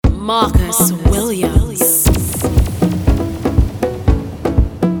Marcus Williams.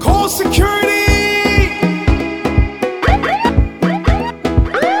 Call security!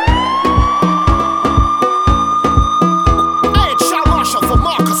 Hey, it's Shah Marshall for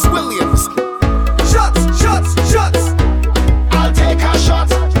Marcus Williams. Shots, shots, shots. I'll take a shot.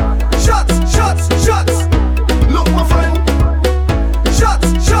 Shots, shots, shots. Look, my friend. Shots,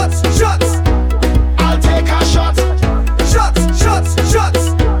 shots, shots. I'll take a shot. Shots, shots,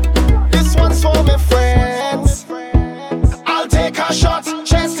 shots. This one's for my friends. I'll take a shot.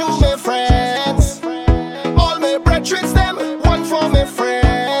 Cheers to my friends. All my brethrens them. One for my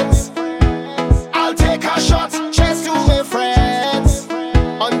friends. I'll take a shot. Cheers to my friends.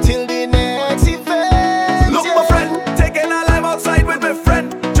 Until the next event. Look, my friend. Taking a life outside with my friend.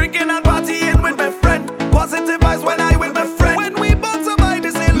 Drinking and partying with my friend. Positive vibes when I with my friend. When we both somebody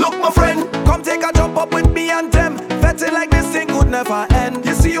say, Look, my friend. come take a jump up with me and them. Betting like this thing could never end.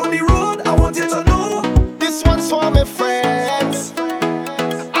 You see on the road, I want you to know. This one's for my friends.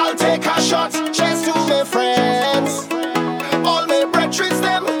 I'll take a shot. Cheers to my friends. All my brethrens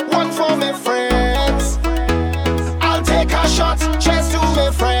them. One for my friends. I'll take a shot. Cheers to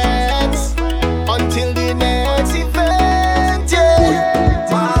my friends. Until the next event. Yeah.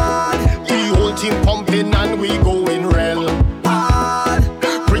 Bad, The whole team pumping and we going real. bad,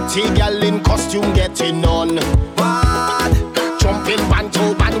 Pretty gal in costume getting on. bad. Jumping band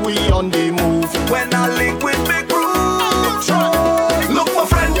to band, we on the move. When I link with big group. Look, my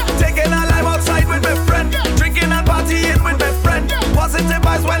friend. Taking a life outside with my friend. Drinking and partying with my friend. Positive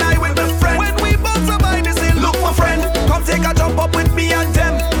vibes when I with my friend. When we both somebody say, Look, my friend. come take a jump up with me and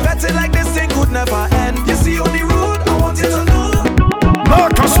them. Betting like this thing could never end. You see on the road, I want you to know.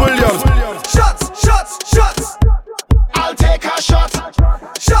 Marcus Williams. Shots, shots, shots. I'll take a shot.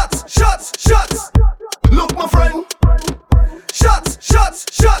 Shots, shots, shots. Look, my friend. Shots, shots,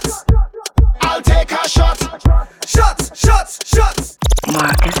 shots. I'll take a shot. Shots, shots, shots.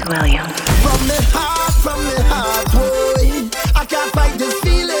 Marcus Williams. From the heart, boy, I can't fight this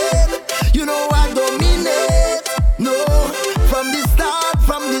feeling. You know I don't mean it. No, from the start,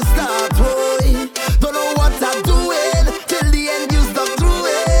 boy. Don't know what I'm doing till the end. You stuck through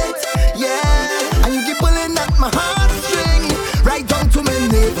it, yeah. And you keep pulling at my heartstring, right down to my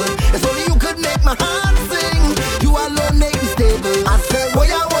navel. It's only you could make my heart sing. You alone make me stable. I say, oh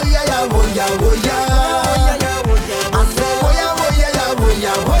yeah, oh yeah, yeah, oh yeah, oh yeah. I say, oh yeah, oh yeah, yeah, oh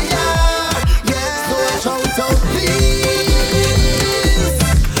yeah, oh yeah. Yeah, so I shout out, please,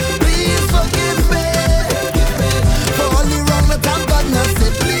 please forgive me for all the wrong that I've done. I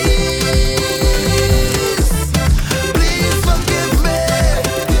say, please, please forgive me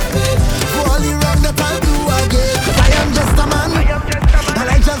for all the wrong that I'll do again. 'Cause I am just a man, and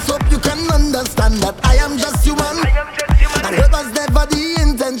I just hope you can understand that I am just human. And it was never the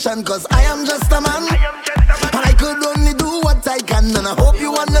intention, 'cause I am just a man, and I could only do what I can, and I hope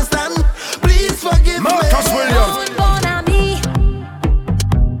you understand. Please forgive Marcus me. Williams. Born on me.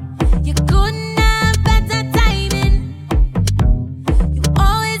 You couldn't have better timing. You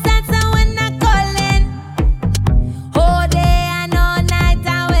always answer when I'm calling. All day and all night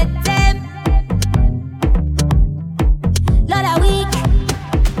I'm with them. Lord, a week.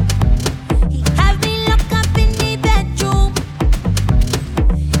 He have me locked up in the bedroom.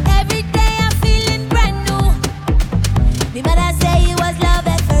 Every day I'm feeling brand new. Me mother say it was love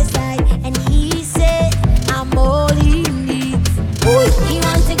at first sight, and he said I'm all he needs. He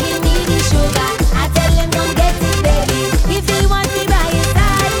wants to give me the sugar. I tell him don't get it, baby. If he wants me by his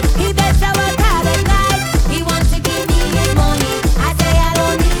side, he better work hard at night. He wants to give me his money. I say I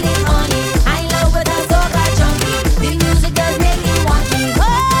don't need it, honey. I love with a soca junkie. The music does make me want me. Oh,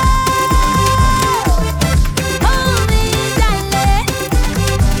 hold me, darling.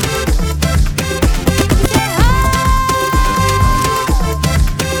 Say,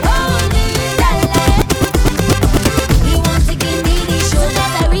 hold me, darling. He wants to give me the sugar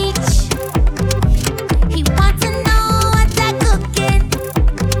that reach. He wants to know what I'm cooking.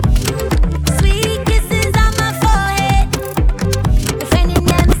 Sweet kisses on my forehead. If any of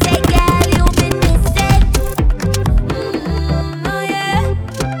them say, girl, you've been missing. Oh yeah.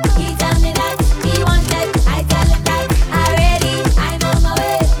 He tell me that he wanted. I tell him that already. I'm on my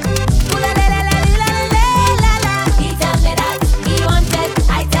way. Ooh la la la la la la la la. He tell me that he wanted.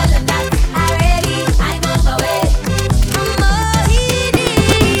 I tell him that already. I'm on my way. All he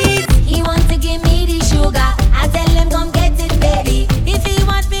needs. He wants to give me the sugar. I tell him come get it, baby. If he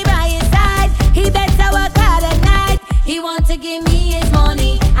wants me by his side, he better work hard at night. He wants to give me his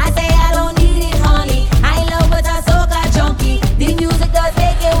money. I say I don't need it, honey. I love with a soca junkie. The music does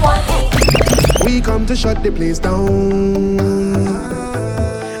make it want me. We come to shut the place down.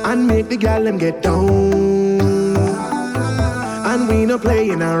 and make the gal them get down. And we no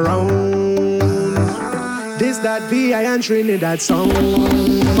playing around. This that VI and Trinidad song.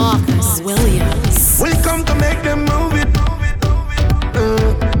 Marcus Williams. We come to make them move it.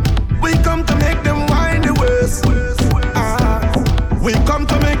 We come to make them wind the waist. We come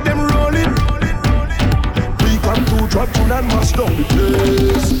to make them roll it. We come to drop tune and mash down the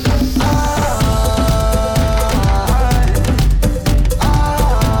place.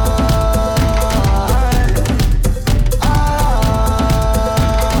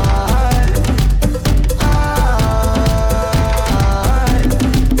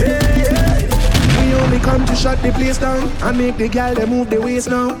 Come to shut the place down and make the girl they move the waist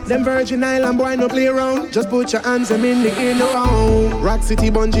now. Them Virgin Island boy no play around. Just put your hands them in the round. Rock City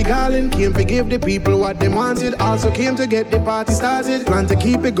Bungee Garland came to give the people what they wanted. Also came to get the party started. Plan to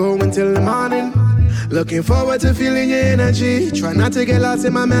keep it going till the morning. Looking forward to feeling your energy. Try not to get lost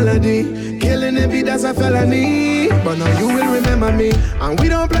in my melody. Killing the beat that's a felony. But now you will remember me. And we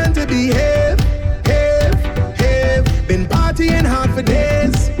don't plan to behave. Been partying hard for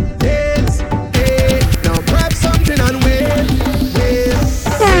days. And wait.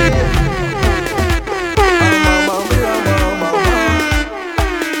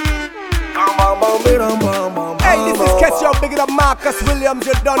 Hey, this is Catch Up, big it up Marcus Williams.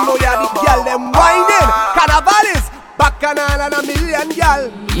 You don't know ya, the girl them whining. Carnival is back and a million gal.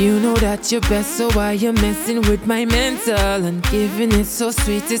 You know that you're best, so why you messing with my mental? And giving it so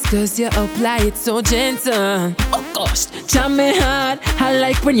sweet, it's cause you apply it so gentle. Oh gosh, jam me hard. I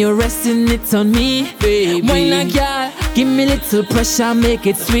like when you're resting it on me, baby. Why not, girl? Give me little pressure, make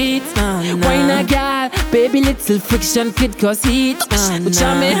it sweet. Why not, girl? Baby, little friction could cause heat.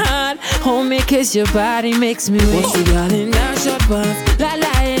 Jam me hard, hold me, kiss your body makes me wait. What's the girl in that short pants? La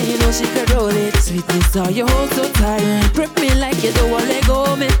la, you know she could roll it. Sweetness, all you hold so tight. Grip me like you don't want to let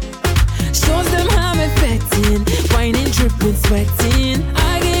go, man. Shows them how I'm affecting. Whining, dripping, sweating.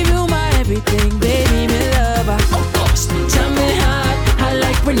 I gave you my everything, baby, me lover. Oh gosh, jam me hard. I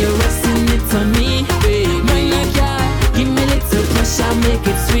like when you're resting it on me, baby. Why not, girl? Give me little pressure, make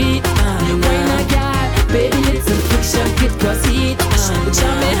it sweet. Why not, girl? Baby, little friction, could cause heat.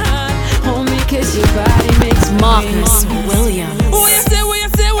 Jam me hard, hold me, kiss your body makes me Marcus Williams. What you say, what you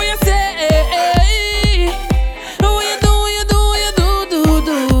say, what you say?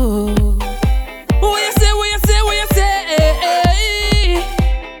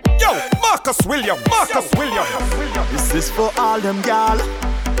 Marcus Williams. This is for all them gal.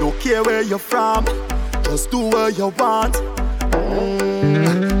 Don't care where you're from, just do what you want.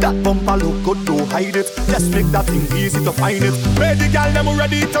 That bumper look good, don't hide it. Just make that thing easy to find it. Ready gal, them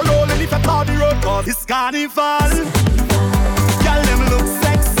ready to roll. And if I call the road, cause it's Carnival. Gal, them look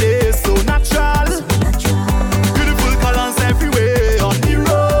sexy, so natural. Beautiful colors everywhere on the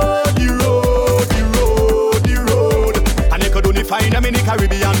road, the road, the road, the road. And you could only find them in the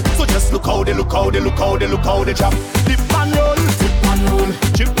Caribbean. So just look how they look how they look how they look how they jump. Dip and roll, dip and roll,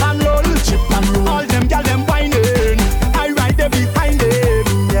 chip and roll, chip and roll. All them gal them whining, I ride them behind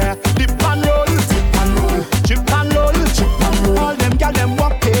them, yeah. Dip and roll, chip and roll, chip and roll. All them gal them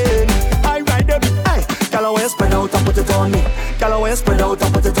walking, I ride them. Hey, gal I want you spread out and put it on me. Gal I want you spread out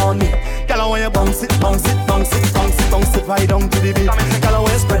and put it on me. Gal I want you bounce it, bounce it, bounce it, bounce it, bounce it right down to the beat. Gal I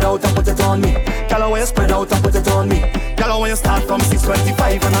want you spread out and put it on me. Gal I want you spread out and put it on me. Gal I want you start from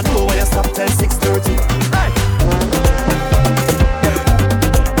 6:25 and I know where you stop till 6:30. Hey.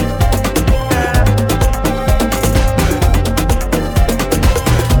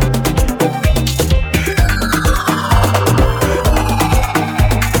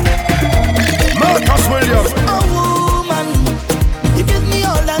 Marcus Williams. Oh woman, you give me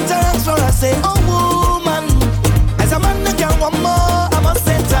all that thanks for I say, oh woman. As a man that can want more, I must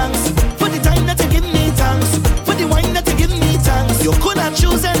say thanks. For the time that you give me thanks. For the wine that you give me thanks. You could not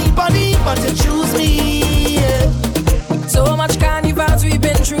choose anybody, but you choose me, yeah. So much carnivals we've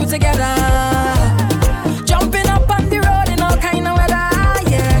been through together. Jumping up on the road in all kind of weather,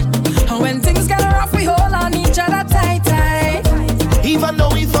 yeah. And when things get rough, we hold on each other tight, tight. Even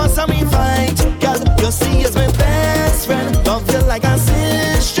though we fuss and we fight, girl, you see as my best friend. Love you like a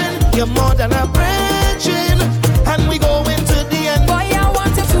sister. You're more than a brethren. And we go into the end. Boy, I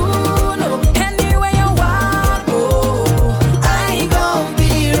want you to know, anywhere you want, oh, I gon'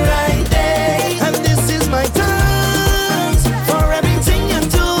 be right there. And this is my thanks for everything you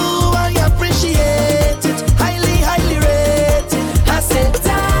do. I appreciate it. Highly, highly rate it. I said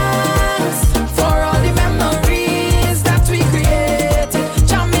thanks for all the memories that we created,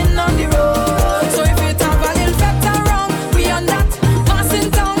 jamming on the road. So if it have a little better wrong, we on that.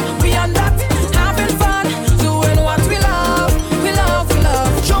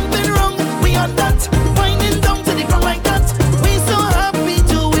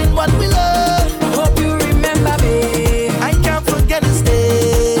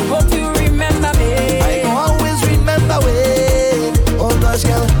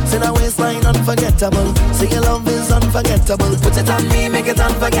 waistline unforgettable. Say your love is unforgettable. Put it on me, make it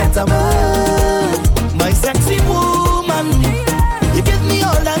unforgettable. My sexy woman, you give me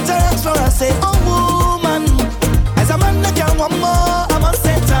all that thanks for I say, oh woman. As a man that can want more, I must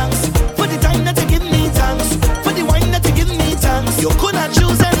say thanks for the time that you give me thanks, for the wine that you give me thanks. You could not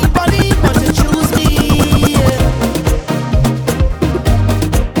choose anybody, but you choose me. Yeah.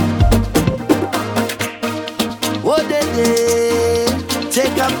 What they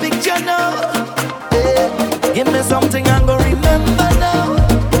take a picture now. Yeah. Give me something I'm gonna remember now.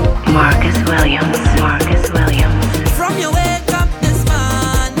 Marcus Williams. Marcus Williams. From your wake up this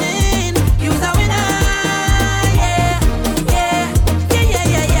morning, you're the winner. Yeah, yeah, yeah, yeah,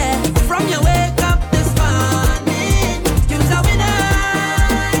 yeah, yeah. From your wake up this morning, you're the winner.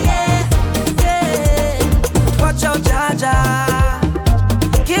 Yeah, yeah. Watch out, Jaja.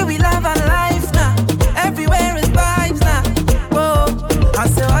 Here we love and life now. Everywhere is vibes now. Whoa, I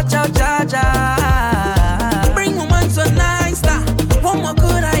say watch out, Jaja. Bring woman so nice now. What more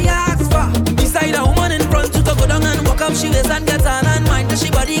could I ask for? Beside a woman in front to go down and walk up she waist and get on and mind. She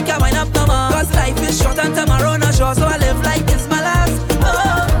body can wind up no more. Cause life is short and tomorrow not sure. So I live like it's my last.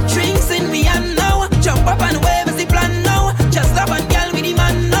 Oh, drinks in me and now. Jump up and wave is the plan now. Just love and girl with the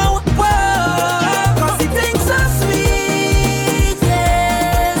man now. Whoa, cause it tastes so sweet.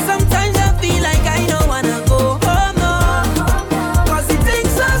 Yeah, sometimes I feel like I don't wanna go home no. Cause it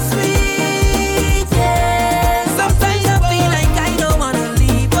tastes so sweet. Yeah, sometimes I feel like I don't wanna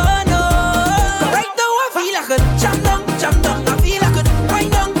leave. Oh no, right now I feel like a jam down. I feel like a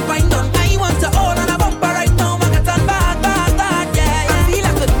wind down. I want to hold on a bumper right now. I got on bad, yeah. I feel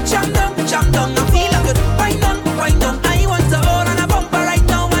like a jam down. I feel like a wind down. I want to hold on a bumper right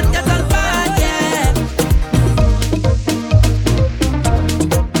now and get on bad, yeah.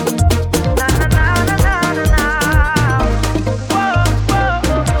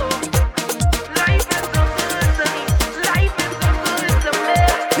 Life is so good to me. Life is so good to me.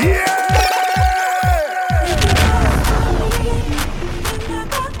 Yeah!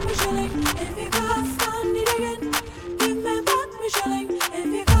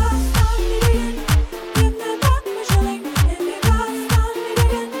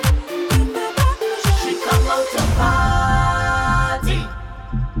 She come out to party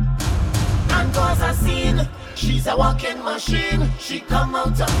and cause a scene. She's a walking machine. She come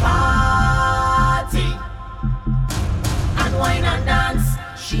out to party and wine and dance.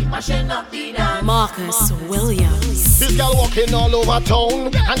 She mashing up the dance. Marcus Williams. This girl walking all over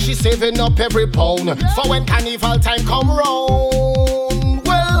town and she saving up every pound for when carnival time come round.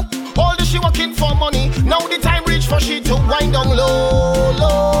 Well, all this she working for money. Now the time reach for she to wind down low,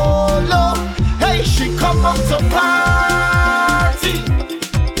 low, low. Hey, she come out to party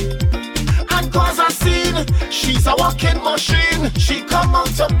and cause a scene. She's a walking machine. She come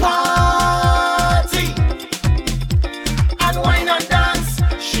out to party and wine and dance.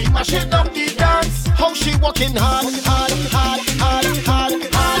 She mashing up the dance. How she working hard, hard, hard, hard, hard,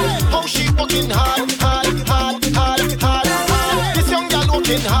 hard. How she working hard, hard, hard, hard, hard, hard. This young girl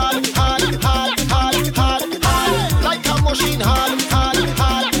working hard, hard, hard, hard, hard, hard. Like a machine, hard, hard,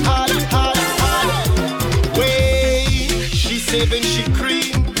 hard, hard, hard, hard. Wait, she saving she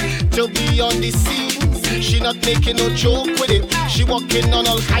cream to be on the scene. She not making no joke with it. She walking on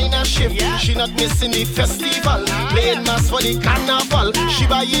all kind of shift. She not missing the festival. Playing mass for the carnival. She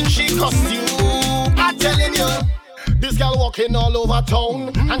buying she costume. I'm telling you, this girl walking all over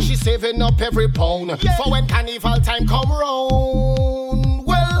town and she saving up every pound for when carnival time come round.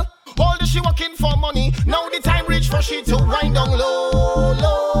 Well, all this she working for money. Now the time reach for she to wind down low,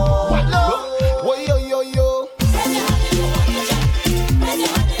 low, low. Whoa, yo, yo, yo.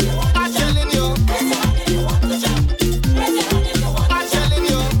 I'm telling you.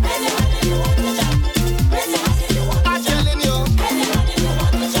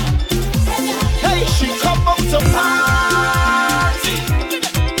 To party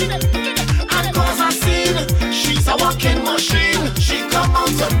and cause a scene. She's a walking machine. She come out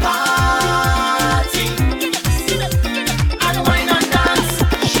to party and wine and dance.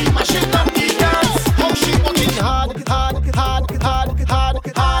 She mashing up the dance. How she working hard, hard, hard, hard, hard,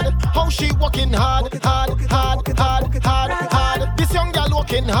 hard. How she working hard, hard, hard, hard, hard, hard. This young girl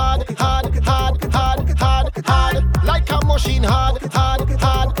working hard, hard, hard, hard, hard, hard. Like a machine, hard, hard,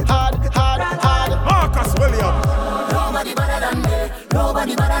 hard, hard, hard, hard. Marcus Williams. Nobody better than me.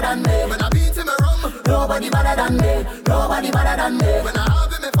 Nobody better than me. When I beat him rum. Nobody better than me. Nobody better than me. When I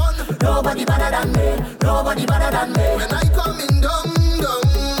have him fun. Nobody better than me. Nobody better than me. When I come in down, down,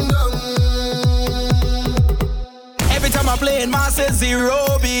 down. Every time I play in mass is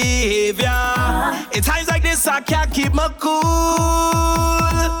zero behavior. In times like this I can't keep my cool.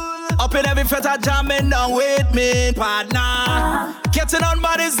 Up in every fete, jamming down with me, partner. Getting on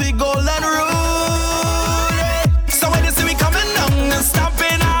bodies, the golden rule. So when you see me coming down,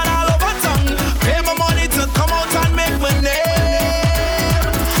 stomping all over town, pay my money to come out and make my name.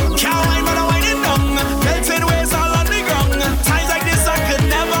 Can't wine, but I'm whining down, melting waves all on the ground. Times like this, I could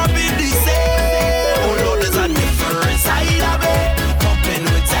never be the same. Oh Lord, there's a different side of it, pumping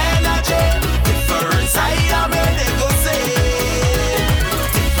with energy. Different side of it, they go say.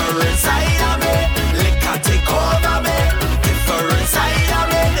 Different side of it, liquor take over me. Different side of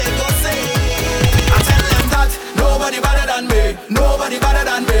it, they go say. I tell them that nobody better than me, nobody better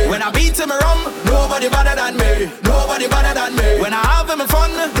than me. When I beat him rum, nobody better than me, nobody better than me. When I have him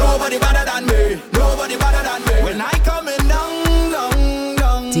fun, nobody better than me, nobody better than me. When I come in down, down,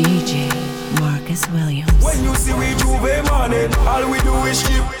 down. DJ Marcus Williams. When you see we Juve morning, all we do is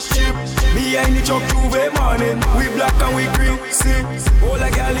chip. Me and the truck Juve morning, we black and we green, see. All a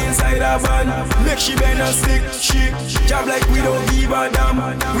girl inside a van, make she bend and stick, she job like we don't give a damn.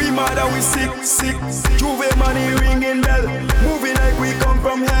 We mad and we sick. Juve money ringing bell, moving like we come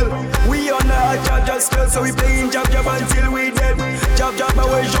from hell. We on a jab spell, so we playing jab until we dead. Jab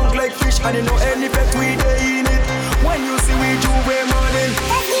away junk like fish, and you know any pet we dey in it. When you see we Juve morning,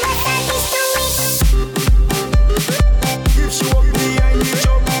 if she walk behind the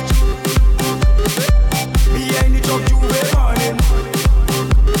truck, behind the truck Juve morning.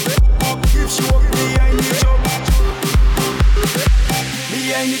 If she walk behind the truck,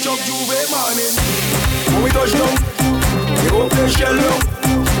 behind the truck Juve morning. When we touch down, we won't play shell down.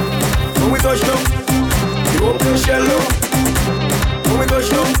 When we touch down, we won't play shell down. When we touch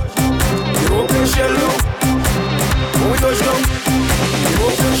down, we won't play shell down. When we touch down, we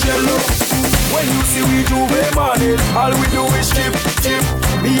won't play shell down. When you see we Juve morning, all we do is chip.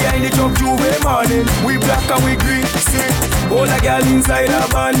 Behind the truck Juve morning, we black and we green, see. All a girl inside a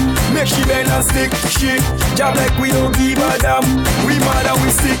van, make she bend and stick, she job like we don't give a damn. We mad and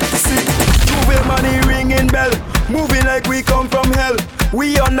we sick. Juve money ringing bell, moving like we come from hell.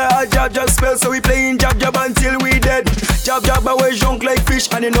 We under a jab spell, so we playing jab until we dead. Jab away junk like fish,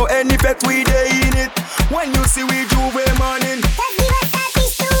 and you know any pet we dey in it. When you see we Juve morning,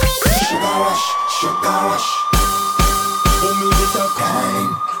 sugar rush. Who move it up?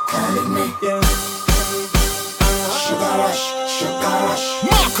 Calling me, yeah. Sugar rush.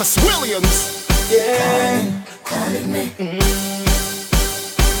 Marcus Williams. Yeah. Calling me.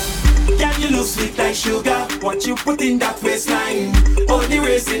 Girl, you look sweet like sugar. What you put in that waistline? Only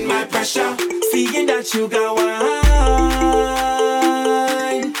raising my pressure. Seeing that sugar wine.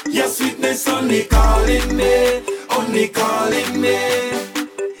 Your sweetness only calling me.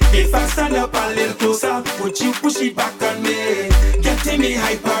 If I stand up a little closer, would you push it back on me? Getting me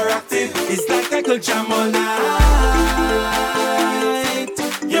hyperactive, it's like I could jam all night.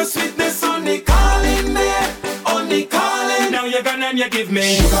 Your sweetness only calling me, only calling. Now you're gone and you give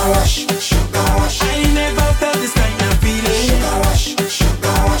me sugar rush. I never felt this kind of feeling. Sugar rush.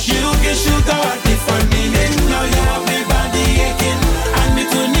 You give sugar a different meaning. Now you have me body aching and me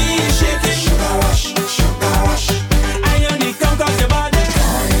two knees shaking. Sugar rush. I only come 'cause your body.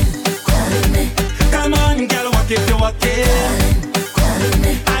 Come on, girl, walk if you walk it.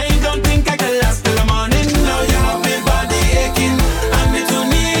 I don't think I can last till the morning. Now you have me body aching and me two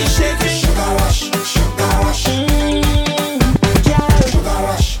knees shaking. Sugar rush. Sugar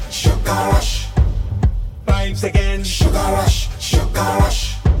rush. Vibes again. Sugar rush.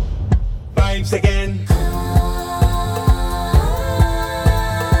 Vibes again.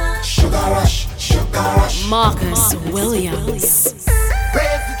 Sugar rush. Marcus Williams.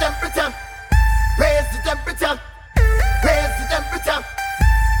 Raise the temperature. Raise the temperature. Raise the temperature.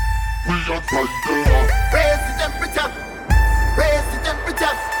 We are fire. Raise the temperature. Raise the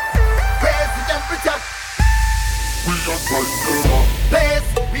temperature. Raise the temperature. We are fire. Blaze,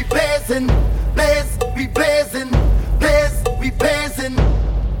 we blazing. Blaze, we blazing. Blaze, we blazing.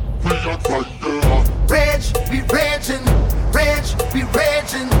 We are fire. Rage, we raging. Rage, we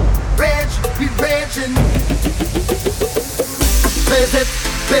raging. Rage, we raging.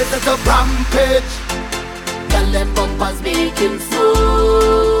 Blaze it up rampage. Tell them bumpers making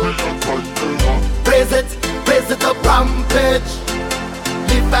food. Blaze it up rampage.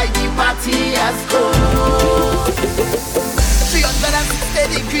 Live by the party as code. 360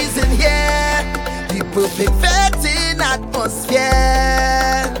 degrees in here. The perfect vetting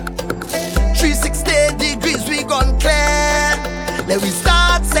atmosphere. 360 degrees we gone clear. Then we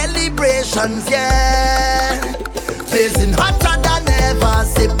start celebrations, yeah. Blazing hotter than ever,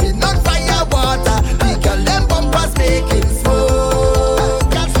 sipping on fire water. The girl them bumpers making smoke.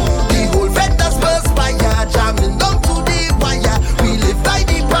 The whole vendors perspire, jamming down to the wire. We live by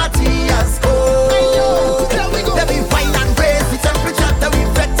the party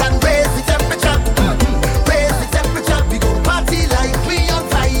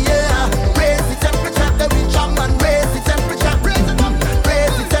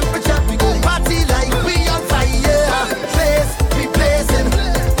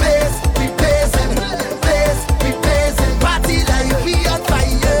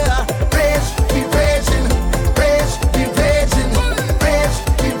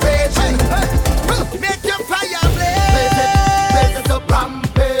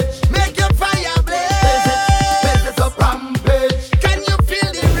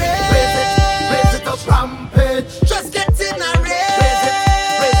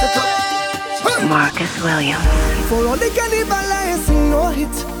Marcus Williams. For all the Carnival I sing no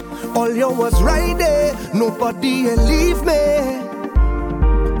hit. All you was right there. Nobody ain't leave me.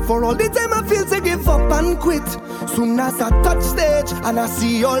 For all the time I feel to give up and quit. Soon as I touch stage and I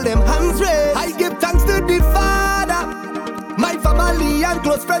see all them hands raised, I give thanks to the Father. My family and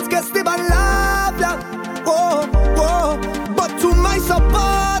close friends get stable and love ya. Oh, oh. But to my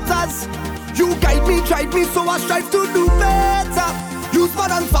supporters, you guide me, drive me, so I strive to do better. Use more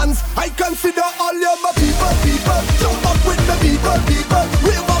than fans, I consider all you my people, people. Jump up with the people, people.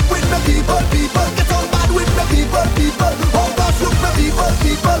 Wave up with the people, people. Get on bad with the people, people. Oh gosh, look the people,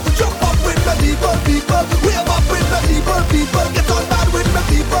 people. Jump up with the people, people. Wave up with the people, people. Get on bad with the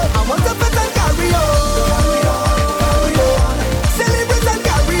people. I want to fit and carry on. Carry on, carry on. Celebrate and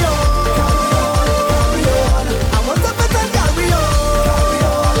carry on. Carry on, carry on. I want to fit and carry on. Carry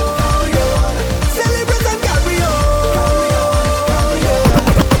on, carry on. Celebrate and carry on. Carry on, carry on.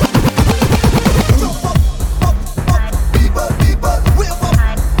 Jump up, up, up. People, people. Wave up,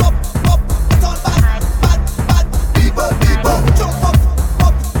 up, up. Get on bad, bad, bad. People, people. Jump up,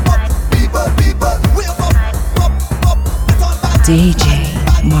 up, up. People, people. Wave up, up, up. Get on bad. DJ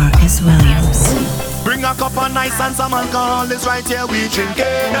Marcus Williams. Bring a cup of nice and some alcohol, it's right here we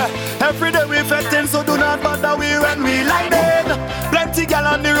drinking. Every day we fetting, so do not bother we when we lighting. Plenty gal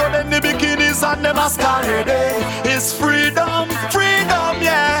on the road in the bikinis and the masquerading. It's freedom, freedom,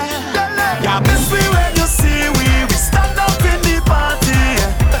 yeah. Yeah, miss me when you see we stand up in the party.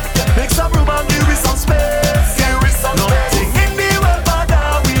 Make some room and give me some space. Give me some nothing in the world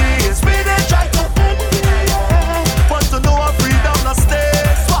bother we. It's me they try to end me, yeah. Want to know our freedom no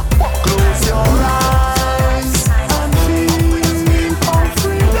stays. Close your eyes and feel our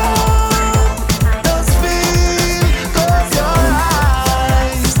freedom. Just feel. Close your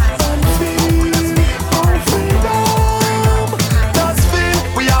eyes and feel our freedom. Just feel.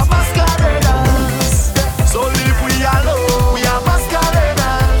 We are masqueraders, so leave we alone. We are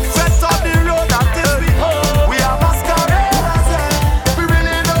masqueraders. Set on the road that is behold. We are masqueraders, yeah. We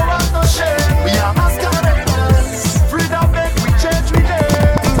really don't want no shame. We are masqueraders. Freedom make we change we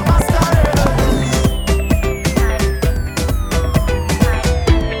name to masqueraders.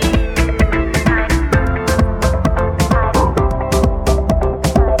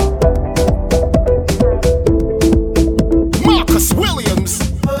 Marcus Williams.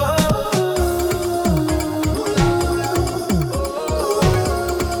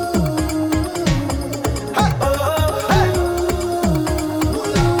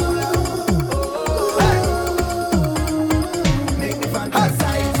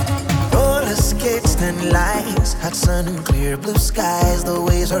 Roller skates and lights, hot sun and clear blue skies. The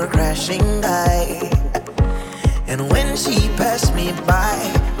waves are crashing by. And when she passed me by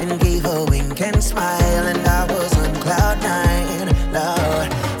and gave a wink and smile, and I was on cloud nine.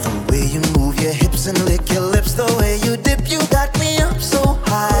 Lord, the way you move your hips and lick your lips, the way you dip, you got me up so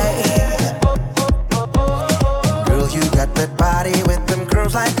high. Girl, you got that body with them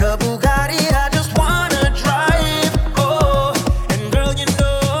curves like a Bugatti. I just wanna drive. Oh, and girl, you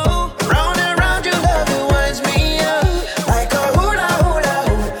know, round and round your love, it winds me up like a hula hula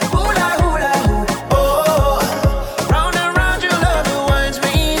hoop, hula hula hoop. Oh, round and round your love, it winds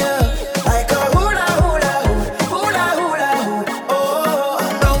me up like a hula hula hoop, hula hula hoop. Oh,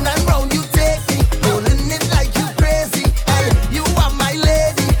 round and round you take me, rolling it like you crazy. Hey, you are my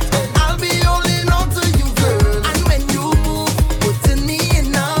lady, and I'll be holding on to you, girl. And when you move, putting me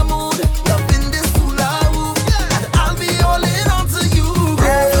in a mood, loving this hula hoop, and I'll be holding on to you,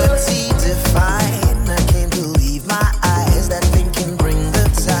 girl. Gravity define, I can't believe my eyes. That thing can bring the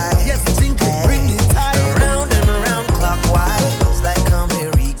tide. Yes, the thing can bring the tide. Around and around clockwise, like a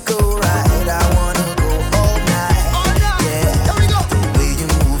merry-go-round. I wanna go all night. Yeah, here we go. The way you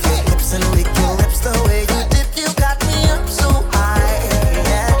move your hips and lick your lips, the way you dip, you got me up so high.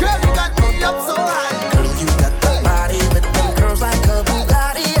 Yeah, girl, you got me up so high. Girl, you got the body with them curves like a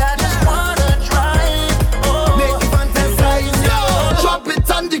Bugatti. I just wanna drive. Oh, make me fantasize, yo. Drop it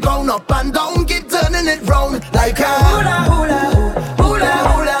on the ground, up and down, keep turning it round like a hula hula hoop, hula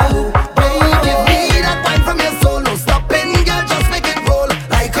hula hoop. Baby, give me that wine from your soul, no stopping, girl, just make it roll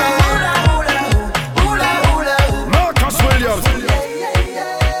like a hula hula hoop, hula hula hoop. Marcus Williams.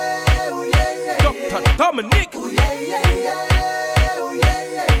 Dr. Dominic.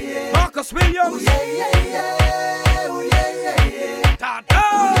 Marcus Williams. Tata.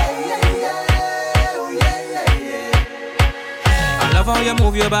 I love how you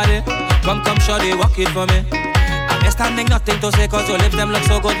move your body. Come, shawty, walk it for me. I'm just standing, nothing to say, cause your lips them look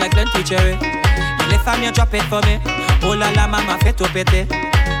so good like plenty cherry. You lift and you drop it for me. Oh la la, mama, fit to pete.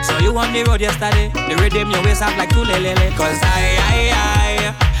 So you on the road yesterday. The rhythm your waist up like two lelele. Cause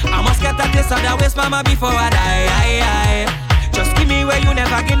I must get a taste of other ways, mama, before I die. Just give me where you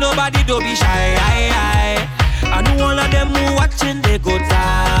never get nobody, don't be shy. I know all of them who watching, they go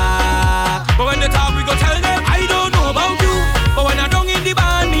talk. But when they talk, we go tell them, I don't know about you. But when I don't in the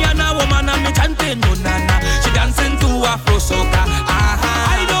band, me and a woman and me chanting, no nana. She dancing to Afro soca.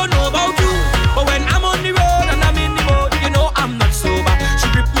 I don't know about you. But when I'm on the road and I'm in the boat, you know I'm not sober. She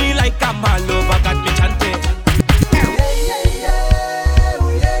grip me like I'm a lover, got me chanting.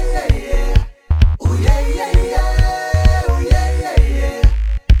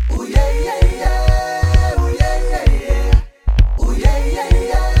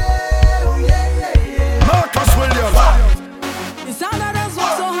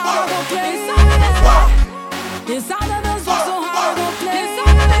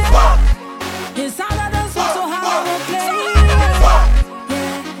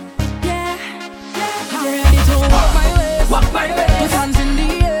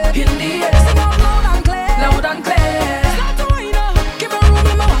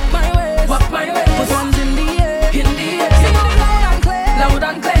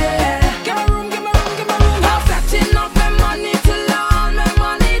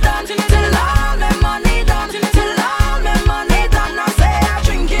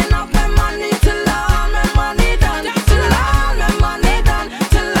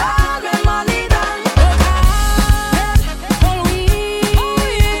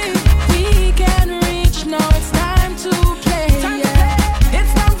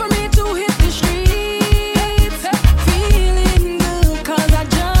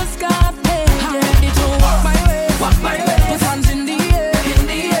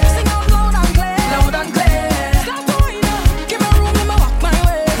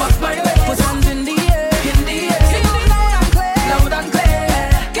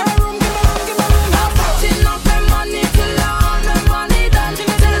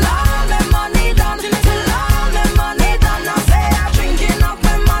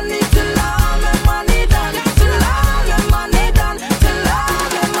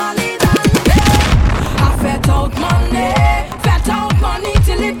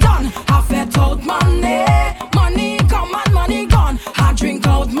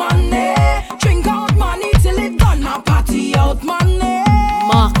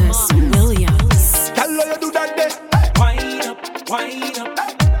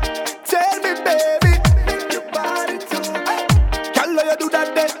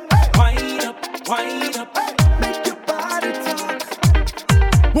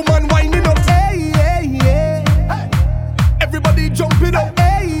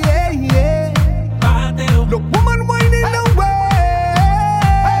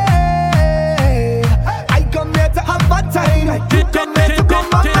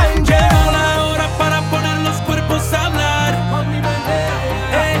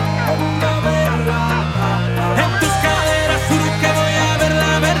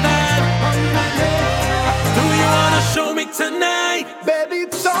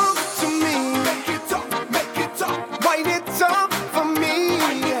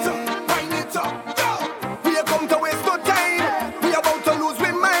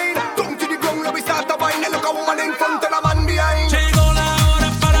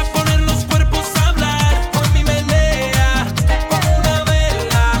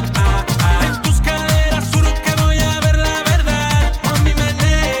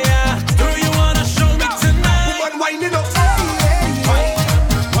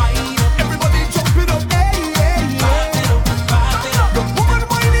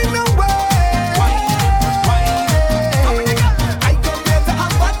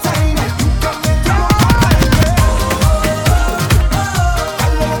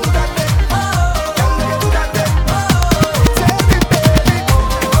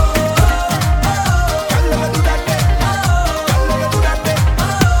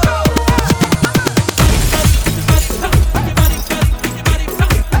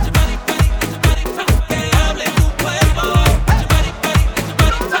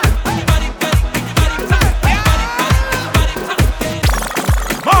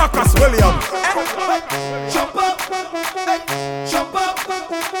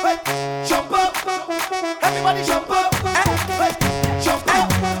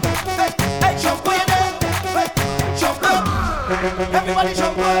 Everybody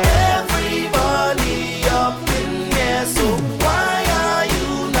jump up. Everybody up in here. So why are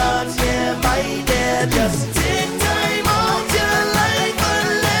you not here, my dear? Just take time out your life and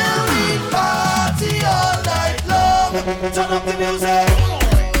let me party all night long. Turn up the music.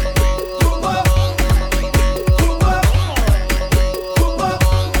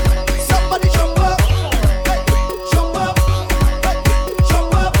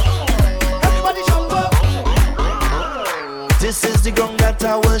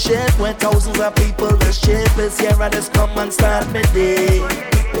 that I worship, where thousands of people just shapeless. Here I just come and start my day.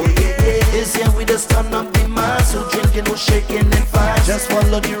 Oh yeah, yeah. This year we just turn up the mass, who drinking, who shaking and fast. Just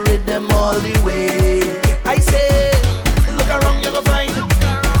follow the rhythm all the way. I say, look around, you go find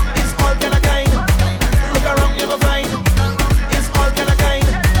it's all kind of kind. Look around, you go find it's all kind of kind.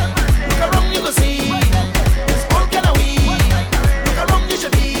 Look around, you go see it's all kind of weed. Look around, you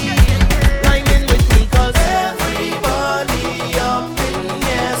should be rhyming with me, 'cause everybody up in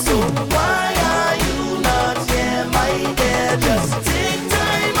here. So why are you not here, my dear? Just take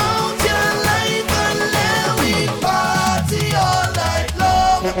time out your life and let we party all night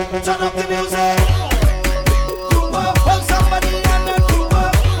long. Turn up the music. Groove up, hold somebody and then groove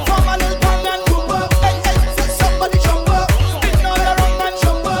up. Form a little band and groove up. Hey, hey, somebody jump up. Spin all around and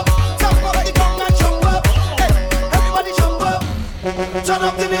jump up. Jump up the gong and jump up. Hey, everybody jump up. Turn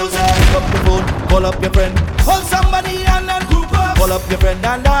up the music. Pick up the phone, call up your friend. Hold somebody and then group up. Call up your friend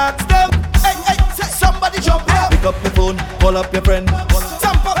and ask them. Hey, hey, somebody jump up. Pick up the phone, call up your friend.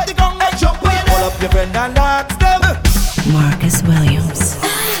 Jump up the gong and jump up. Call up your friend and ask them. Marcus Williams.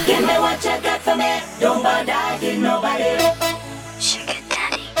 Give me what you got for me. Don't bother give nobody. Sugar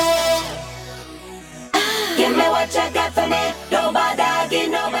daddy. Give me what you got for me. Don't bother give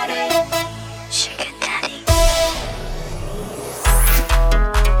nobody. Sugar daddy.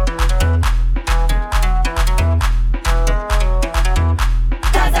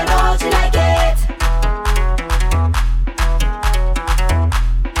 Cause I know how you like it.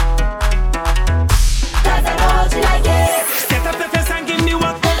 Cause I know how you like it. Set up the face and give me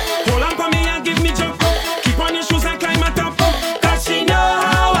what. Hold on for me and give me jump. Keep on your shoes and climb at top. Cause she know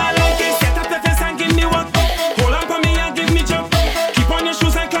how I like it. Set up the face and give me what. Hold on for me and give me jump. Keep on your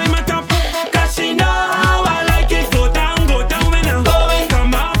shoes and climb at top. Cause she know how I like it. Go down when I'm going.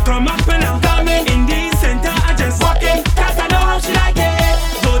 Come up when I'm coming. In the center I just walking. Cause I know how she like it.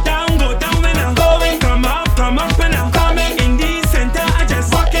 Go down when I'm going. Come up when I'm coming. In the center I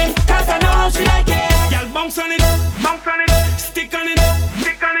just walking. Cause I know how she like it. Y'all bounce on it, stick on it,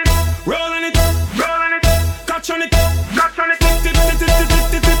 roll on it, catch on it, tip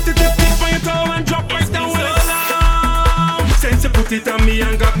on your toe and drop right down when it's down. Since you put it on me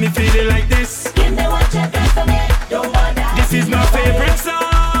and got me feeling like this. Give me what you got for me. Don't bother. This is my favorite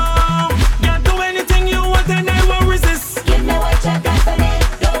song. Yeah, do anything you want and I won't resist. Give me what you got for me.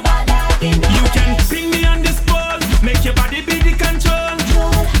 Don't bother give You nobody. can ping me on this ball, make your body be the control.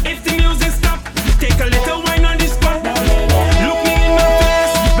 If the music stop, take a little wine on this spot. Look me in my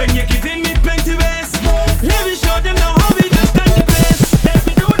face when you're giving me plenty ways. Let me show them now how we just stand the place. Let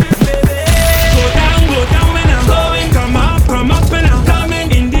me do this, baby. Go down when I'm going. Come up when I'm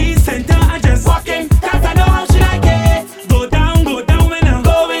coming. In the center I just walking. Cause I know how she like it. Go down when I'm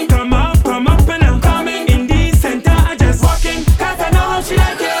going. Come up when I'm coming. In the center I just walking. Cause I know how she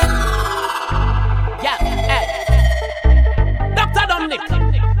like it. Yeah, hey. Dr. Dominic,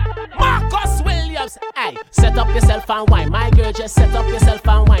 Marcus Williams, hey. Set up yourself and wine, my girl, just set up yourself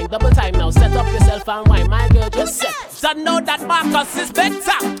and wine. Double time now, set up yourself and wine, my girl, just set. So know that Marcus is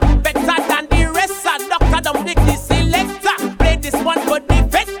better than the rest of Dr. Dominic, the selector. Play this one for the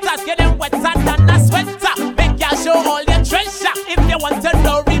veterans, get them wetter than a sweater. Make ya show all your treasure, if you want to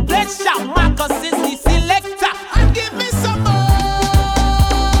know pleasure. Marcus is the selector. And give me some more.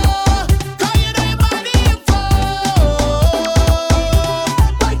 Cause you know your body full.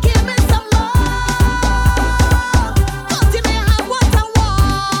 Boy, give me some more. Cause you may have what I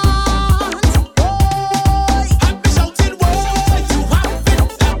want. I'll be shouting, whoa, you have it.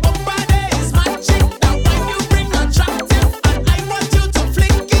 That body is magic. Now when you bring attractive, and I want you to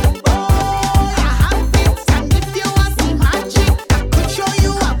flick it. I have it, and if you want see magic, I could show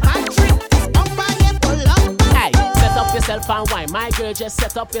you a bad trick. This bumper here full of Hey, set up yourself and wine, my girl, just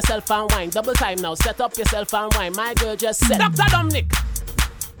set up yourself and wine. Double time now, set up yourself and wine, my girl, just set. Dr. Dominic,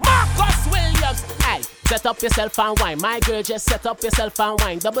 Marcus Williams, hey, set up yourself and wine, my girl, just set up yourself and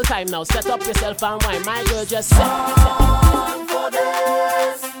wine. Double time now, set up yourself and wine, my girl, just set. Born for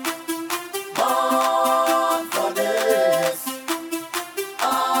this. Born for this.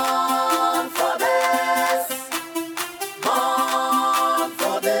 On for this. Born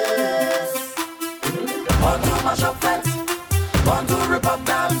for this. Born to mash up fence. Born to rip up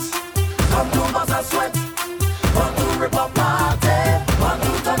dance. Come to bust a sweat. Born to rip up party. Born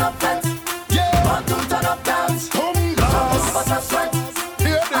to turn up fence. Born to turn up dance. Come to bust a sweat.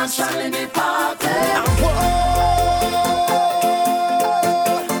 And shine in the party.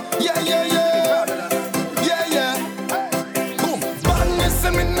 Yeah, yeah, yeah. Yeah, yeah. Boom. Badness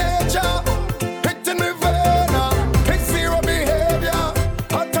in me nature. Hitting me vein. It's zero behavior.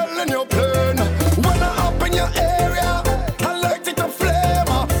 I'm telling you plain. When I up in your area, I like it to flare.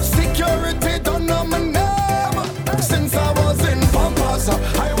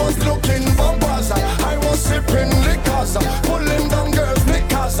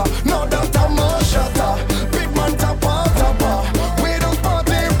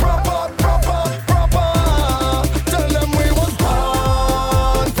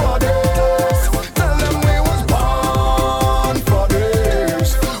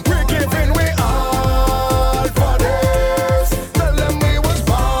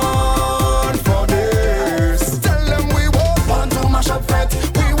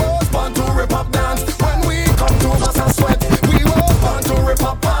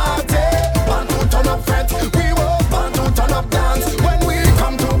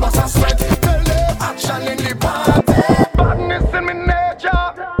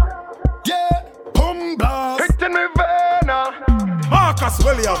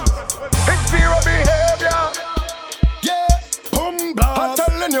 It's zero behavior. Yeah, boom blast. I'm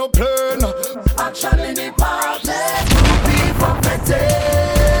telling you plain. Action in the apartment. Groupie for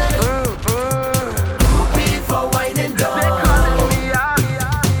petting. Groupie for whining down.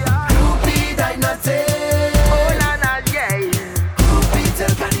 Groupie dynate. Oh na na yeah. Groupie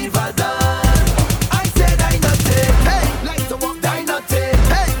till carnival done. I said dynate. Hey, like to walk dynate.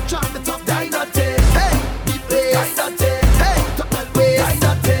 Hey, drop it up dynate. Hey, deep bass dynate. Hey, top that way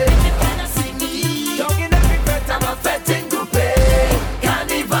dynate. You cannot see me. Young in every bet I'm a fetting groupie.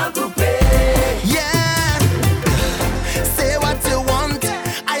 Carnival groupie. Yeah. Say what you want.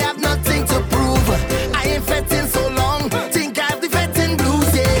 I have nothing to prove. I ain't fetting so long. Think I have the fetting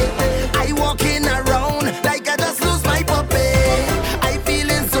blues, yeah. I walking around like I just lose my puppy. I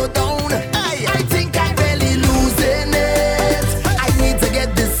feeling so down. I think I'm really losing it. I need to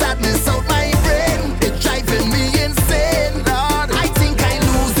get this sadness out my brain. It's driving me insane, Lord. I think I'm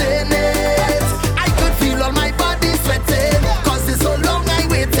losing it. I could feel all my body sweating. Cause it's so long I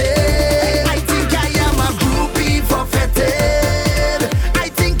waited. I think I am a groupie for fetting. I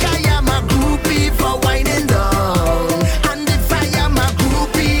think I am a groupie for winding down. And if I am a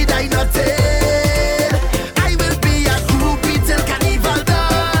groupie dynate, I will be a groupie till carnival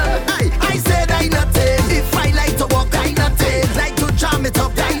done. I said I nothing. If I like to walk dynate, like to jam it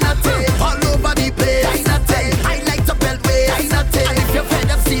up dynate, all over the place dynate. I like to belt way dynate. And if you're fed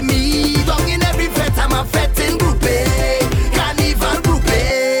up see me down in every fet, I'm a fetting groupie, carnival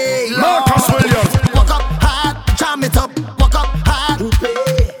groupie. Marcus Williams. Walk up hard, jam it up. Walk up hard,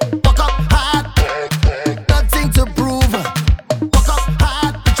 walk up hard. Nothing to prove. Walk up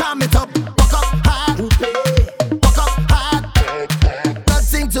hard, jam it up. Walk up hard, walk up hard.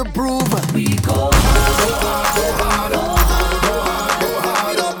 Nothing to prove. We go hard, go hard, go hard, go hard, go hard.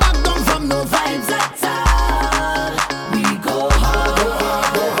 We don't back down from no vibes at all. We go hard, go hard,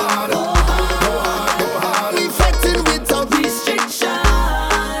 go hard, go hard, go hard, go hard. We fetting without restrictions.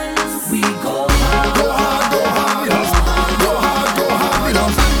 We go hard, go hard, go hard, go hard, go hard, go hard. We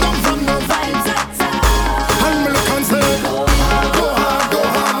don't back down from no vibes at all. And me look and say, Go hard, go hard, go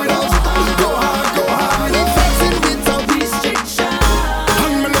hard, go hard, go hard. We fetting without restrictions.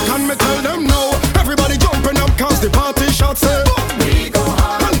 and me look and me tell them no. Everybody jumping up cause the party shot say. We go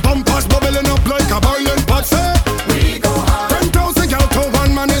hard, And bumpers bubbling up like a boiling pot say. we go hard, 10,000 girl to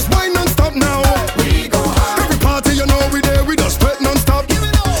one man is wine non-stop now. we go hard. Every party you know we there, we just sweat non-stop.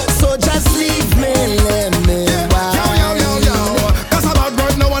 So just leave me, let me Yo, that's about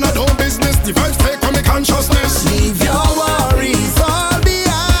right now and I do business. The vibes take from me consciousness. leave your worries all So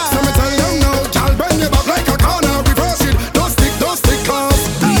behind. me tell them now, y'all bend your back like a corner, reverse it. Don't stick cause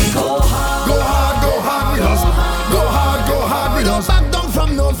We go hard, go hard with us. Go hard with don't us. back down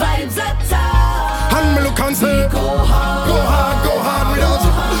from no vibes at all. And me look and say, Go hard, go hard with us.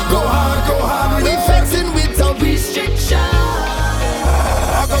 Go hard with we us. fetting without restriction.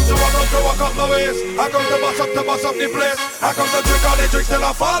 I come to walk up my waist. I come to bust up the place. I come to drink all the drinks till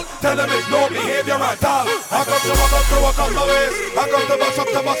I fall. Tell them it's no behavior at all. I come to walk up my waist. I come to bust up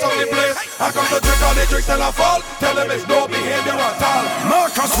the place. I come to drink all the drinks till I fall. Tell them it's no behavior at all.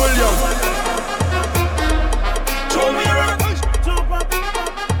 Marcus Williams. Show me your rock.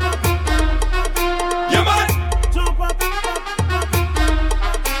 You man.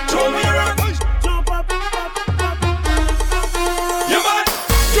 Show me your rock. You man.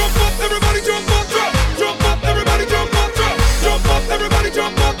 Jump up, everybody jump up, drop. Jump up, everybody jump up, drop. Jump up, everybody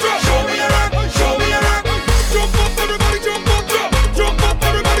jump up, drop. Show me your rock. Show me your rock. Jump up, everybody jump up, drop. Jump up,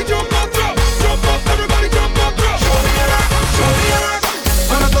 everybody jump up, drop. Jump up, everybody jump up, drop. Show me your rock. Show me your rock.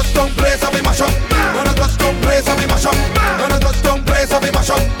 When I touch down place, I be mash up. When I touch down place, I be mash up. When I touch down place, I be mash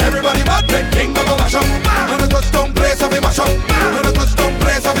up. Everybody bad, make king of a mash up. When I touch down place, I be mash up. When I touch down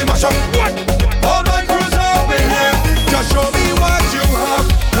place, I be mash up. What? All my crews up in here. Just show me what you have,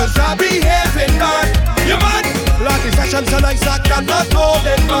 'cause I behaving bad. You man, like the session so like that, I'm not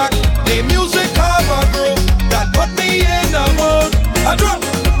holding back. The music have a groove that put me in the mood. I drop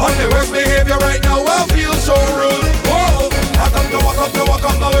on the worst behavior right now. I feel so rude. Whoa, I come to walk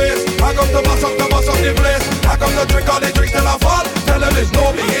up my waist. I come to bust up the place. I come to drink all the drinks till I fall. Tell them it's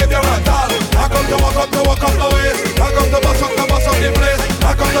no behavior at all. I come to walk up my waist. I come to bust up the place.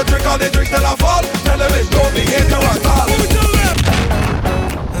 I come to drink all the drinks till I fall. Tell them it's no behavior at all.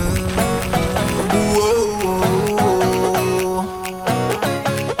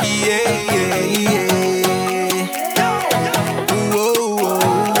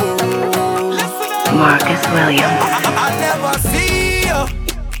 Marcus Williams. I never see you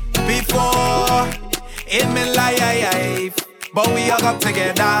before in my life, but we hug up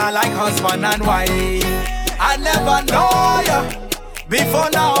together like husband and wife. I never know you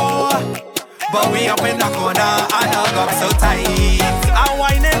before now. But we up in the corner and I got so tight. I'm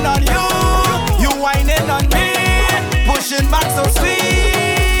whining on you, you whining on me, pushing back so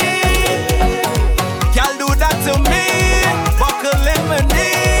sweet. Girl, do that to me, buckle in my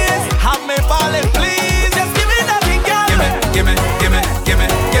knees, have me falling, please. Just give me that thing, girl. Give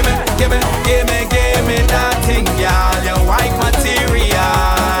me that thing, girl. Your white material.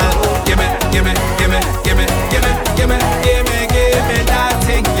 Give me that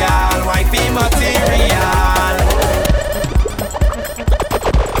thing, girl. Wifey material.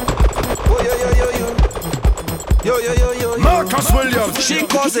 Oh, yo. Marcus Williams. She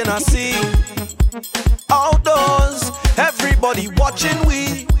causing a scene outdoors. Everybody watching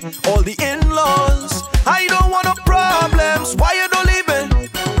we, all the in-laws. I don't want no problems. Why you don't leave it?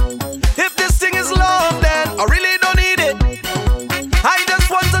 If this thing is love, then I really don't need it. I just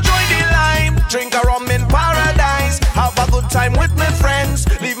want to join the line, drink a rum in paradise, have a good time with my friends.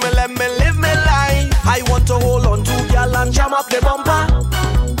 Leave me, let me live my life. I want to hold on to girl and jam up the bumper.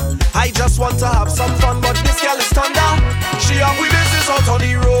 I just want to have some fun, but this girl is turned down. She have we business out on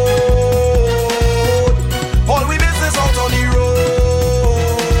the road. All we business out on the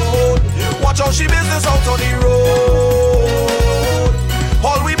road. Watch how she business out on the road.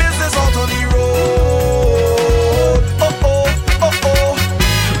 All we business out on the road. Oh oh, oh oh.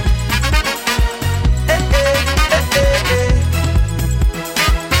 Eh eh, eh eh eh.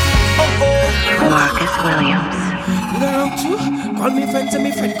 Oh oh. Marcus Williams. Call me friend to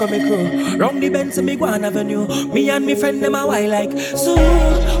me friend come me crew. Round the bend to me Guan Avenue. Me and me friend them a why like so.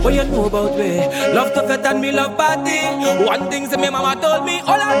 What you know about me? Love to fet and me love party. One thing say me mama told me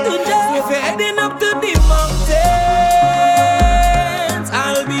all I do just if you're heading up to the mountains,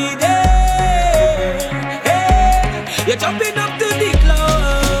 I'll be there. Hey, you're jumping up to the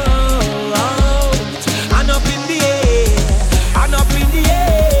clouds and up in the air, and up in the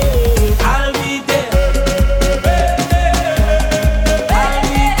air, I'll be there.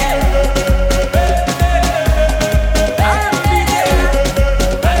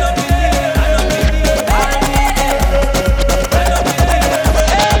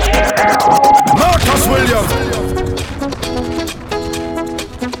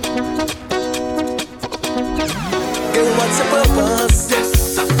 What's your purpose? Yes.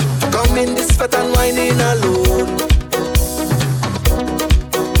 Come in this fat and whining alone.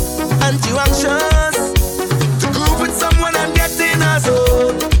 Aren't you anxious to groove with someone and get in a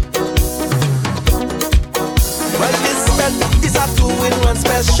zone? Well, this fat is a 2-in-1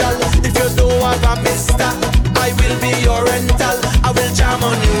 special. If you don't have a mister, I will be your rental. I will jam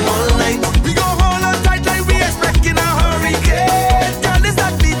on you all night. We go hold on tight like we expecting a hurricane. Girl, is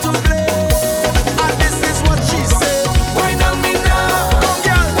that me to play? And this is what she said. Wine on me now, come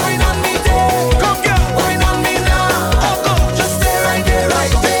girl, wine on me there. Come girl, wine on me now. Oh go, just stay right there,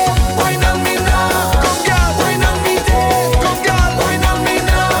 right there. Wine on me now, come girl, wine on me there. Come girl, wine on me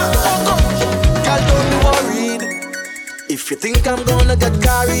now. Oh go, girl, don't be worried if you think I'm gonna get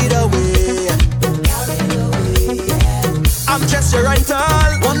carried away. I'm just your rental.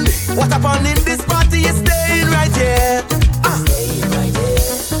 One day, what happened in this party is staying right here.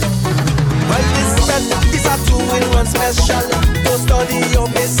 Well, this bed is a 2-in-1 special. Don't study your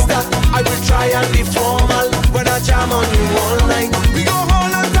mister. I will try and be formal when I jam on you all night. We go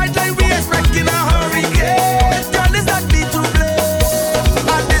hold on tight like we expecting a hurricane. Girl, is that me to blame?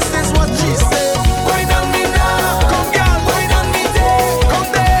 And this is what she said. Wine on me now, come girl, wine on me there. Come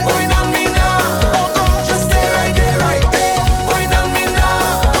there, wine on me now. Oh go, just stay right there, right there. Wine on me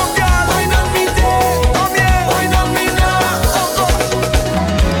now, come girl, wine on me there. Come here, wine on me now. Oh go.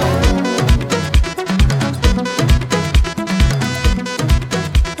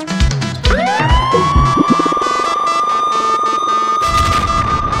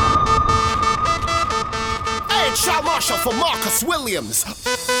 Hey, Charles Marshall for Marcus Williams.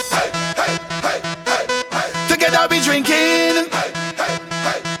 Together we drinking,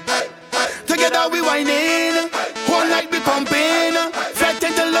 together we whining, one night we pumping, fret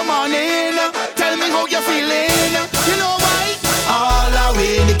until the morning. Tell me how you're feeling. You know why? All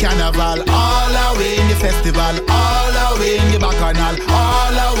away in the carnival, all away in the festival, all away in the bacchanal,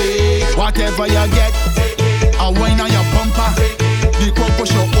 all away. Whatever you get, a wine on your bumper. The crowd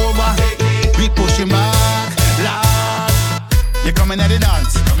push you over, we push you back. Lord, you coming at the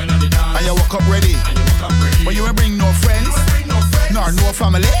dance, and you walk up ready. But you ain't bring no friends, nor no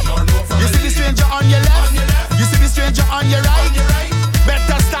family. You see the stranger on your left, you see the stranger on your right.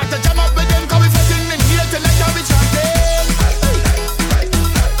 Better start to jam up with them, cause we fighting in here till later we chanting.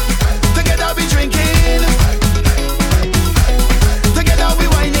 Together we drinking, together we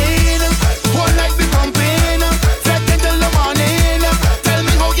whining, one night we pumping, fret until the morning.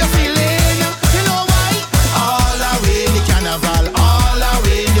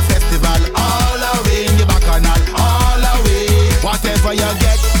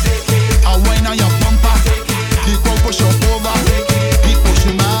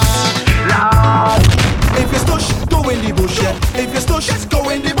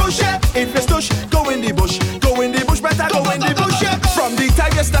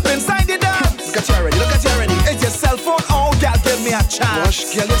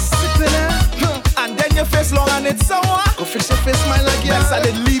 gosh, girl, you're sitting there. And then your face long and it's sour. Go fix your face, my like, yeah. Yes, I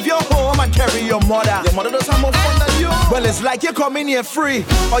did leave your home and carry your mother. Your mother does have more fun than you. Well, it's like you come in here free,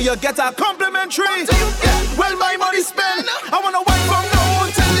 or you get a complimentary. What do you get? Well, my money spent. I wanna wine from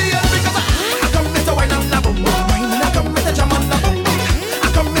now till the end because I come here to wine and love. I come here to jam on the boom boom. I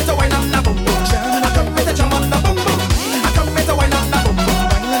come here to wine and love. I come here to jam on the boom boom. I come here to wine and love.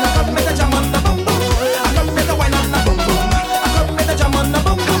 I come here to jam on the boom boom. I come here to wine and love. I come here to jam on the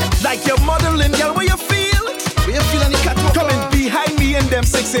boom boom. Like you're modeling, girl, where you feel? Where you feel any cat coming behind me in them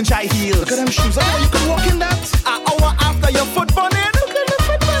 6-inch high heels. Look at them shoes, I know you can walk in that. An hour after your foot bunning.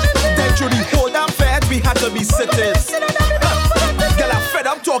 Then through the whole damn fed, we had to be sitters. Girl, I'm fed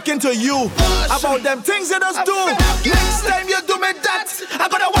up talking to you about them things you just do. Next time you do me that, I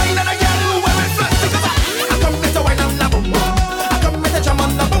gotta wine and I get you when we flex because I come here to wine and love. I come here to jam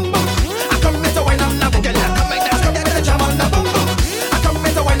on the boom boom. I come here to wine and love. Girl, I come here to jam on the boom boom. I come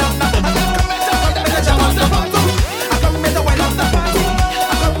here to wine and love. I come here to jam on the boom boom. I come here to wine and love. I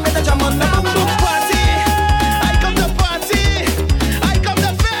come here to jam on the boom boom. Party, I come to party. I come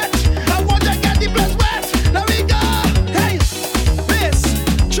to fetch. I want to get the place wet. Let me go. Hey, Miss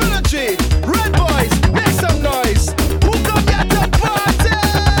Trilogy, Red Boys, make some noise. Who come get the party?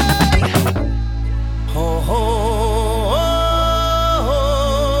 Ho ho ho.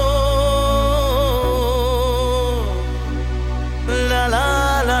 La la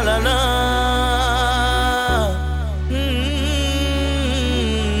la la la.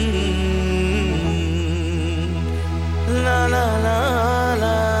 La la la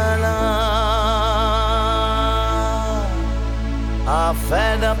la la. I'm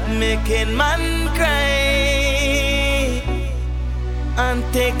fed up making man cry and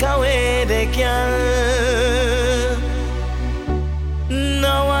take away the girl.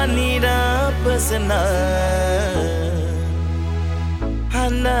 Now I need a personal,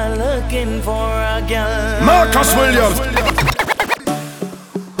 and I'm looking for a girl. Marcus Williams.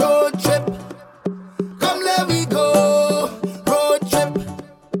 Road trip, come let we go. Road trip,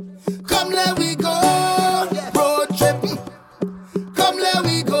 come let we go. Road trip, come let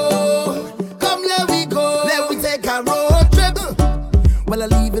we go. Come let we go. Let we take a road trip. Well, I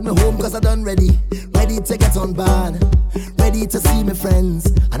leaving the home cause I done ready. Ready to get on board. Ready to see my friends.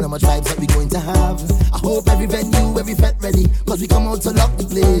 And how much vibes that we going to have. I hope every venue, every fet ready. Cause we come out to lock the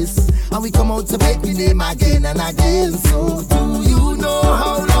place. And we come out to make the name again and again. So do you know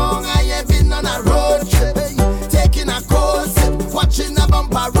how long I have been on a road trip? Taking a cold sip, watching a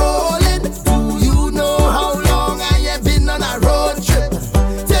bumper rolling. Do you know how long I have been on a road trip?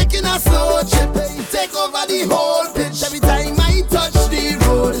 Taking a slow trip, take over the whole pitch. Every time I touch the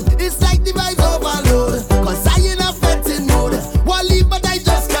road, it's like the vibes overload. Cause I in a fetting mode. One leave but I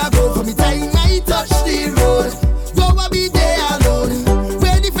just can't go. From the time I touch the road, go I be there alone.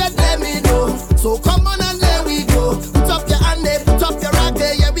 Where the fed let me know. So come on and let we go. Put up your hand there, put up your rag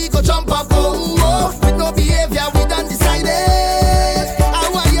there. Yeah, we go jump up, oh, oh. With no behavior, we done decided. I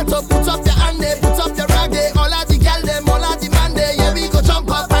want you to put up your hand there, put up your rag there. All of the gal them, all of the man there. Yeah, we go jump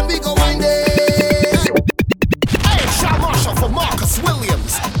up and we go wind there. Hey, Sean Marshall for Marcus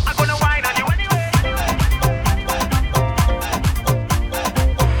Williams. I'm gonna whine on you anyway.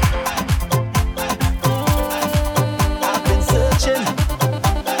 I've been searching.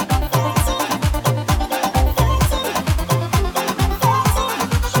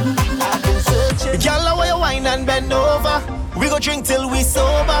 I've been searching. Girl, now where you wine and bend over. We go drink till we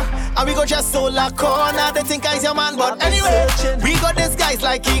sober. And we go just hold a corner. They think I's your man, but anyway, we got these guys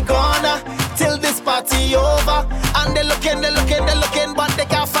like he gonna till this party over. And they looking, but they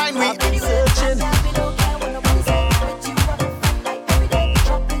can't find we. Searching.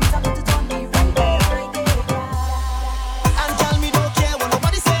 And tell me don't care what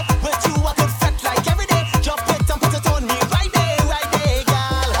nobody say. With you I could fret like every day. Drop it and put it on me right there,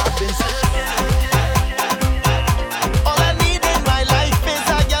 girl. I've been searching. All I need in my life is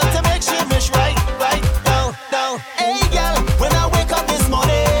a girl to make she miss right down. Hey girl, when I wake up this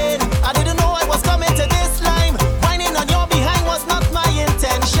morning, I didn't know I was coming to this line. Whining on your behind was not my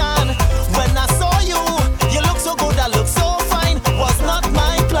intention. When I saw you, you look so good, I look so fine. Was not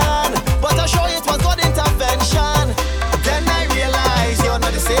my plan, but I sure it was good intervention. Then I realized you're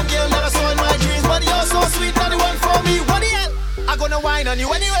not the same girl that I saw in my dreams, but you're so sweet, not the one for me. What the hell? I'm gonna whine on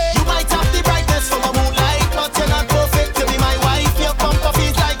you anyway. You might have the brightness from a moonlight, but you're not perfect to be my wife. Your bumper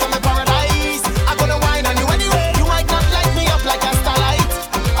feels like I'm in paradise. I'm gonna whine on you anyway. You might not light me up like a starlight.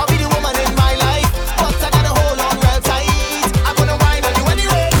 I'll be the woman in my life, but I gotta hold on real tight. I'm gonna whine on you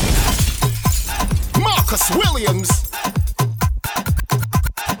anyway. Marcus Williams.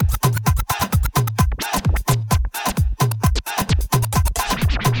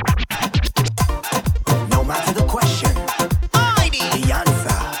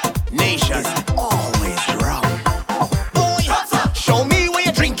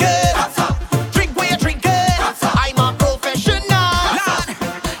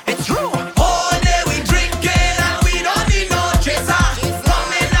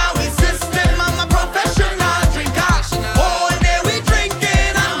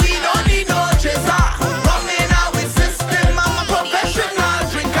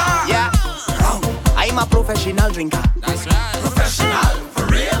 professional drinker. That's right. Professional, for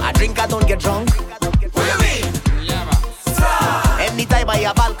real. I drink, I don't get drunk. What do you mean? Never. Anytime I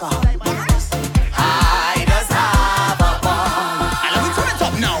have alcohol, I just have a ball. And let me turn it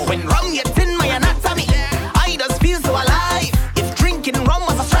up now. When rum gets in my anatomy, I just feel so alive. If drinking rum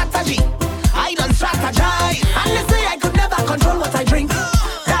was a strategy, I don't strategize. And they say I could never control what I drink.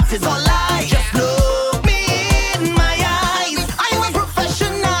 That is all lies. Just look me in my eyes. I'm a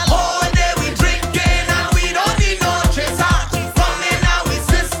professional. All day we drinking and we don't need no chaser. From in our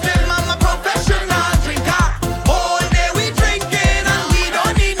system, I'm a professional drinker. All day we drinking and we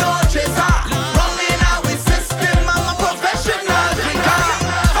don't need no chaser. From in our system, I'm a professional drinker.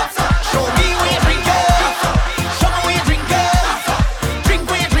 Show me where you drink it. Show me where you drink it. Drink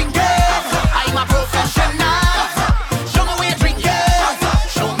where you drink it. I'm a professional. Show me where you drink it.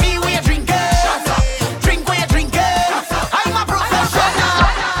 Show me where you drink it. Drink where you drink it. I'm a professional.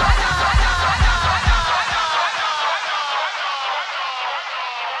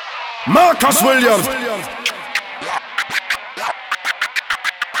 Marcus Williams.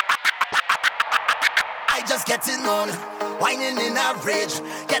 I just getting on, whining in a rage,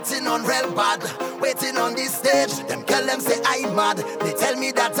 getting on real bad, waiting on this stage. Them girl them say I'm mad, they tell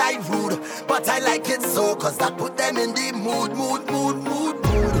me that I rude, but I like it so, cause that put them in the mood.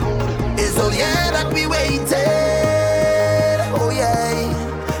 It's all yeah that we waited, oh yeah,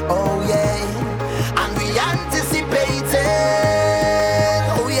 and we anticipated,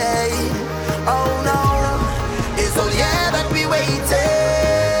 oh yeah, oh no, it's all yeah that we waited.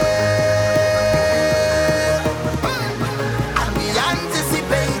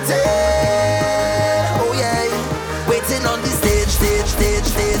 Waiting on the stage. Here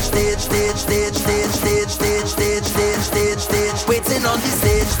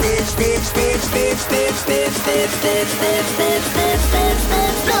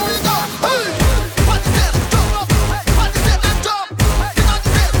we go. What's this? Jump up. What's this? And jump. Get on the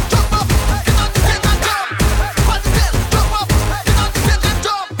stage. Jump up. Get on the stage and jump. What's this? Jump up. Get on the stage and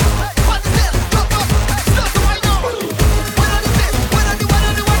jump. What's this? Jump up. Start to wind up. When on the stage. When on the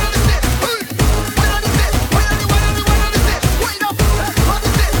stage. When on the stage. When on the stage. Wind up. On the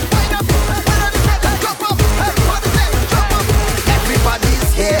stage. Wind up. When on the stage. Jump up. On the stage. Jump up.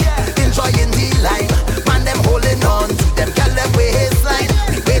 Everybody's here, enjoying the line. Man, them holding on to them, girl, them waistline.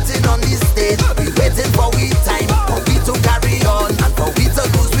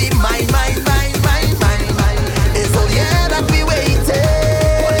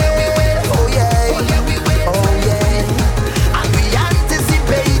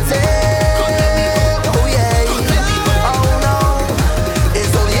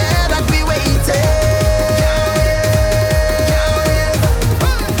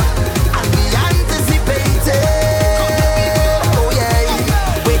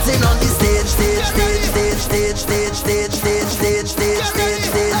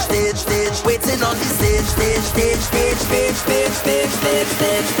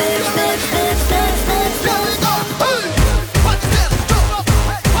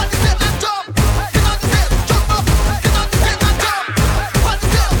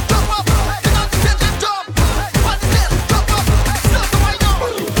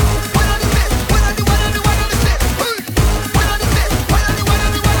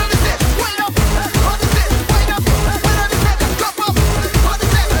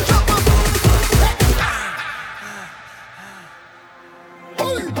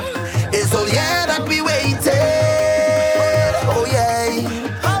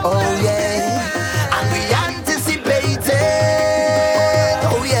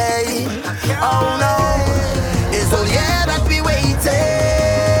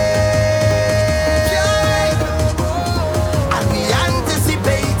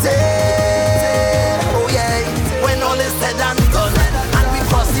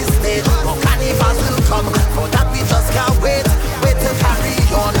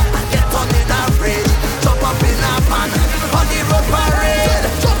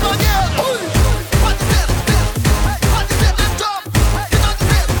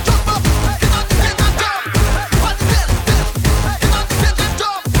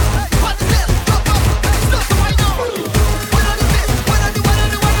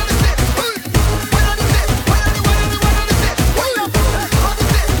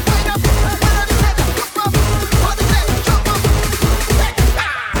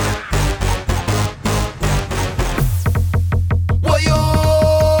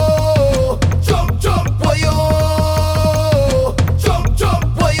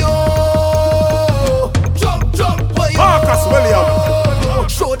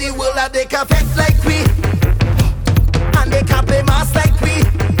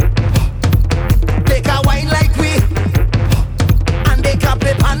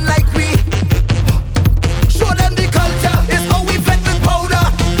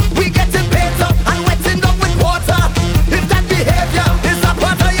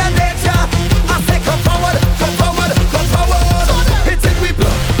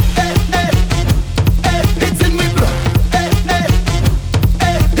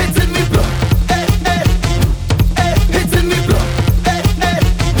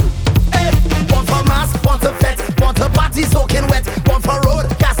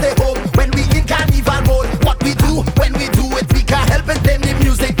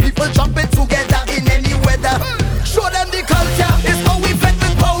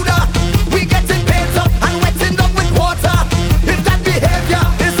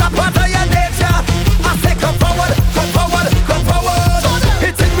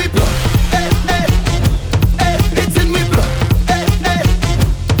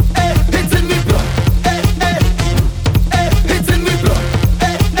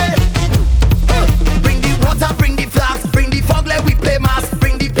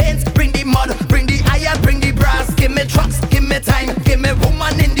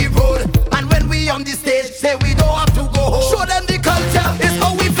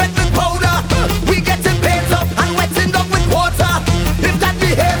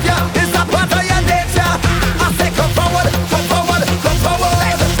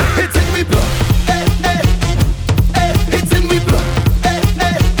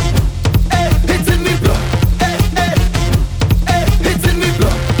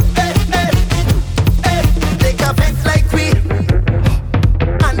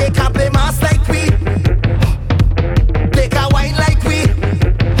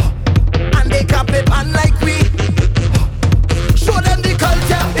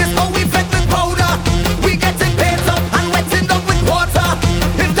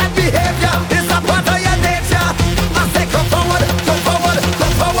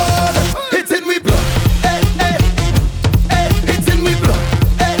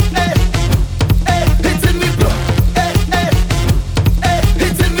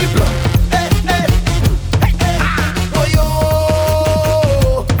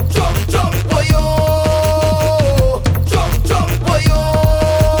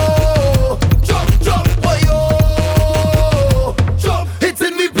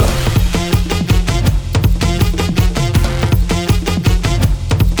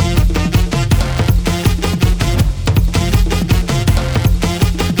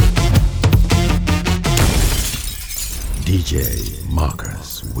 DJ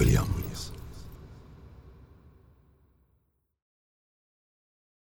Marcus Williams.